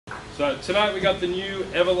So tonight we got the new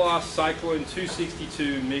Everlast Cyclone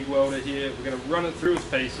 262 MIG welder here. We're going to run it through its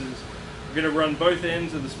paces. We're going to run both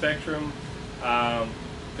ends of the spectrum. Got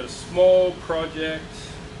a small project.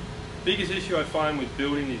 Biggest issue I find with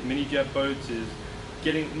building these mini jet boats is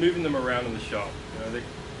moving them around in the shop. You know, they're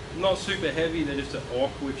not super heavy, they're just an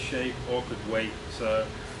awkward shape, awkward weight. So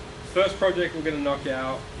first project we're going to knock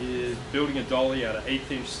out is building a dolly out of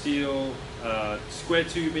 1/8" steel, square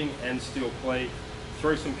tubing and steel plate.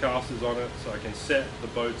 Throw some casters on it so I can set the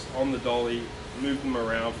boats on the dolly, move them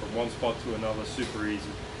around from one spot to another super easy.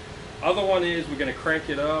 Other one is we're going to crank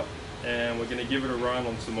it up and we're going to give it a run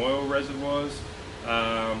on some oil reservoirs,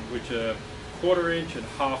 which are 1/4" and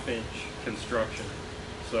 1/2" construction.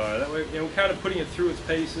 So that way, you know, we're kind of putting it through its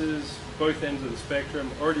paces, both ends of the spectrum.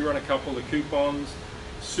 Already run a couple of coupons.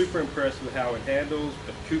 Super impressed with how it handles,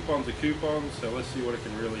 but coupons are coupons, so let's see what it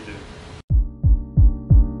can really do.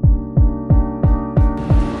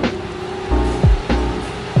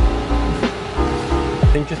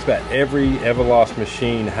 I think just about every Everlast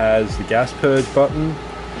machine has the gas purge button.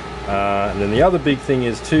 And then the other big thing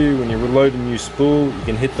is too, when you reload a new spool, you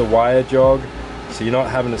can hit the wire jog, so you're not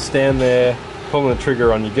having to stand there, pulling the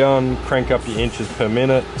trigger on your gun, crank up your inches per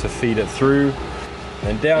minute to feed it through.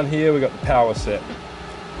 And down here we got the power set.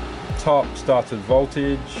 Top starts at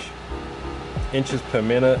voltage, inches per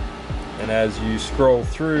minute, and as you scroll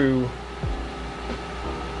through,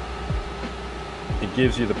 it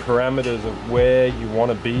gives you the parameters of where you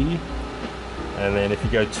want to be. And then if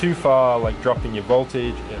you go too far, like dropping your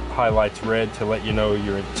voltage, it highlights red to let you know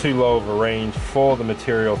you're in too low of a range for the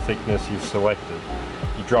material thickness you've selected.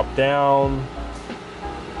 You drop down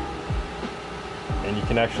and you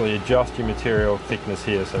can actually adjust your material thickness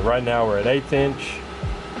here. So right now we're at 1/8".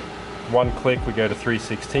 One click we go to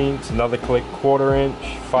 3/16, another click 1/4",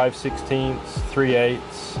 5/16, 3/8.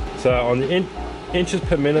 So on the inches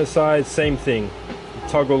per minute side, same thing.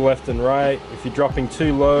 Toggle left and right. If you're dropping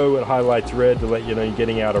too low, it highlights red to let you know you're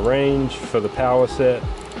getting out of range for the power set.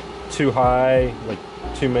 Too high, like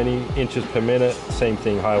too many inches per minute, same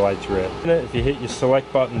thing, highlights red. If you hit your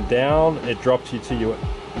select button down, it drops you to your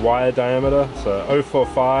wire diameter. So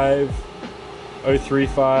 045,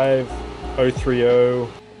 035, 030.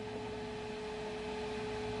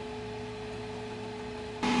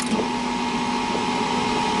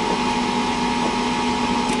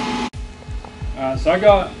 So I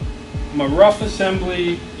got my rough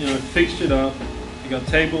assembly, you know, fixtured up. I got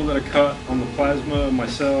a table that I cut on the plasma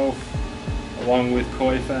myself, along with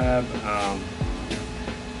koi fab.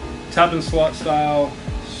 Tab and slot style,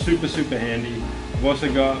 super handy. I've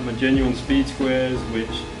also got my genuine speed squares,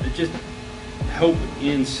 which just help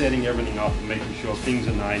in setting everything up and making sure things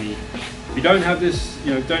are 90. If you don't have this,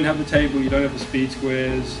 you know, don't have the table, you don't have the speed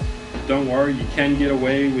squares, don't worry, you can get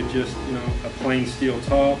away with just, you know, a plain steel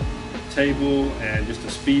top, table and just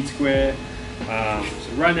a speed square.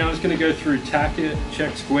 So right now I'm just going to go through, tack it,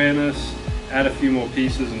 check squareness, add a few more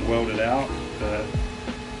pieces and weld it out. But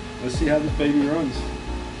let's see how this baby runs.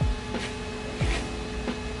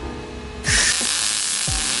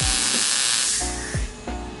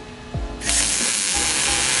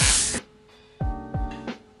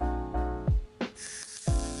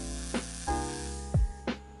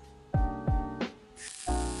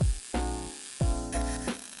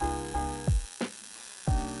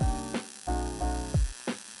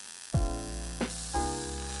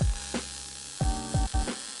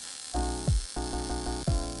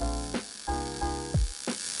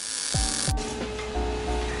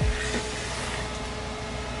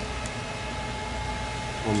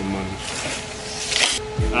 On the money.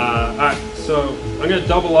 Alright, so I'm going to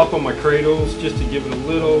double up on my cradles just to give it a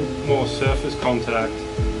little more surface contact.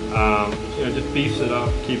 You know, just beefs it up,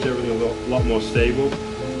 keeps everything a lot more stable.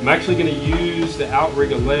 I'm actually going to use the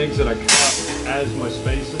outrigger legs that I cut as my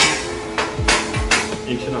spacers.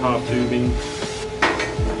 1.5" tubing.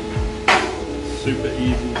 Super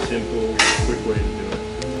easy, simple, quick way to do it.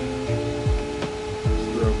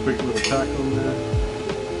 Just throw a quick little tack on there.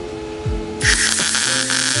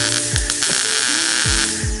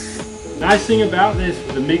 Nice thing about this,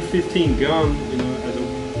 the MiG-15 gun, you know, as a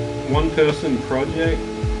one-person project,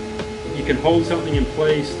 you can hold something in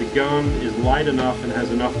place. The gun is light enough and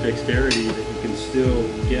has enough dexterity that you can still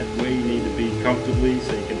get where you need to be comfortably,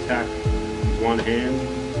 so you can tack with one hand.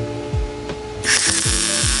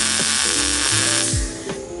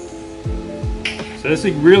 So this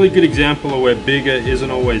is a really good example of where bigger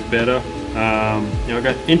isn't always better. You know, I've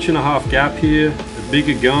got 1.5" gap here. The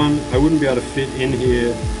bigger gun, I wouldn't be able to fit in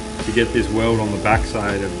here to get this weld on the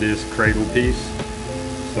backside of this cradle piece.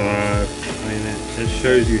 So I mean, it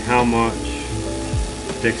shows you how much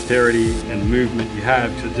dexterity and movement you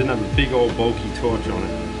have, because it didn't have a big old bulky torch on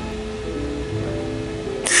it.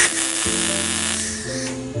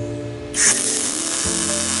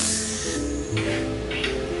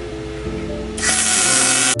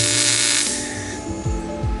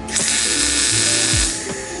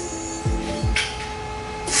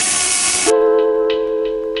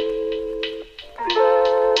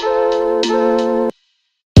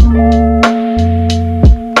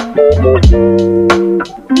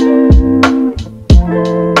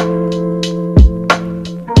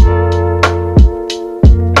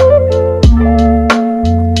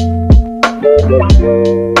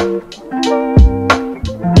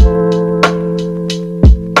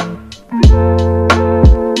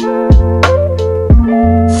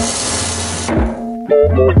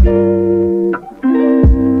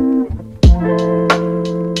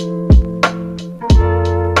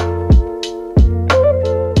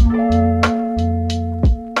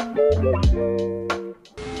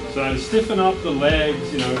 So stiffen up the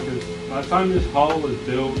legs, you know, because by the time this hull is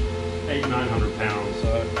built, 800-900 pounds.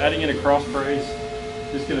 So adding in a cross brace,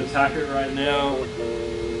 just going to tack it right now,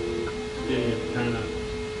 getting it kind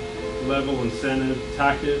of level and centered,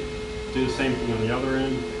 tack it, do the same thing on the other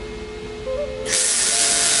end.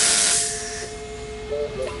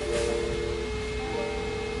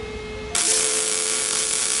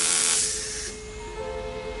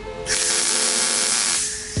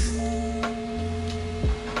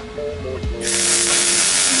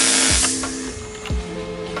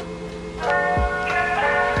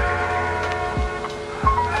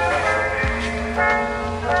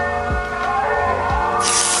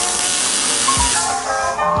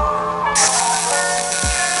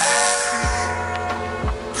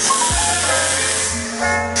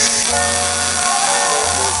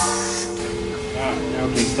 Now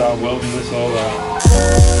we can start welding this all out.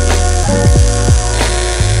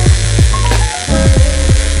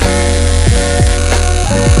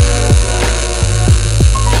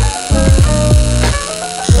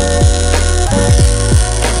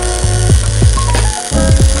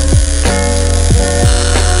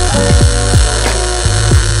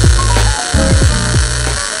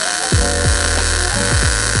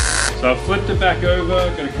 So I flipped it back over,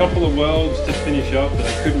 got a couple of welds to finish up that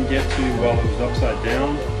I couldn't get to while it was upside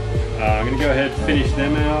down. I'm going to go ahead and finish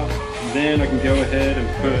them out, and then I can go ahead and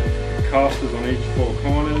put casters on each 4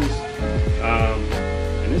 corners,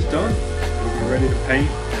 and it's done. We'll be ready to paint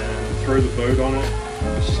and throw the boat on it.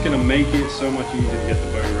 It's just going to make it so much easier to get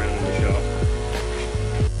the boat around in the shop.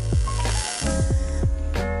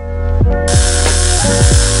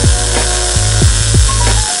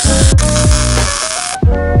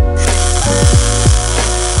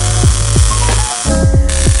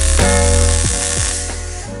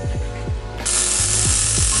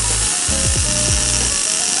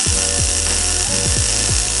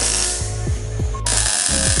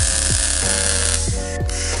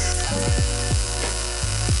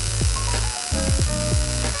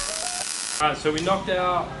 Alright, so we knocked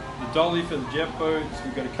out the dolly for the jet boats.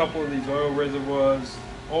 We've got a couple of these oil reservoirs,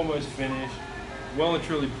 almost finished. Well and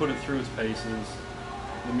truly put it through its paces.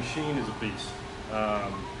 The machine is a beast.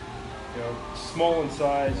 You know, small in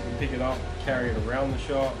size, you can pick it up, carry it around the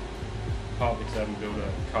shop. Partly because I haven't built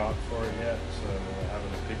a cart for it yet, so having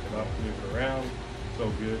to pick it up, move it around. It's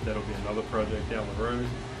all good. That'll be another project down the road.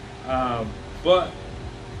 But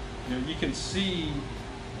you know, you can see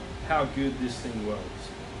how good this thing welds.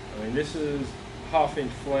 I mean, this is 1/2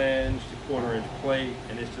 inch flange to 1/4 inch plate,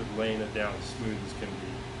 and it's just laying it down as smooth as can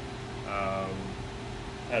be.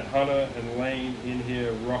 Had Hunter and Lane in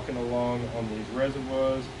here rocking along on these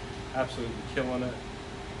reservoirs, absolutely killing it.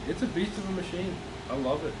 It's a beast of a machine. I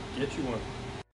love it. Get you one.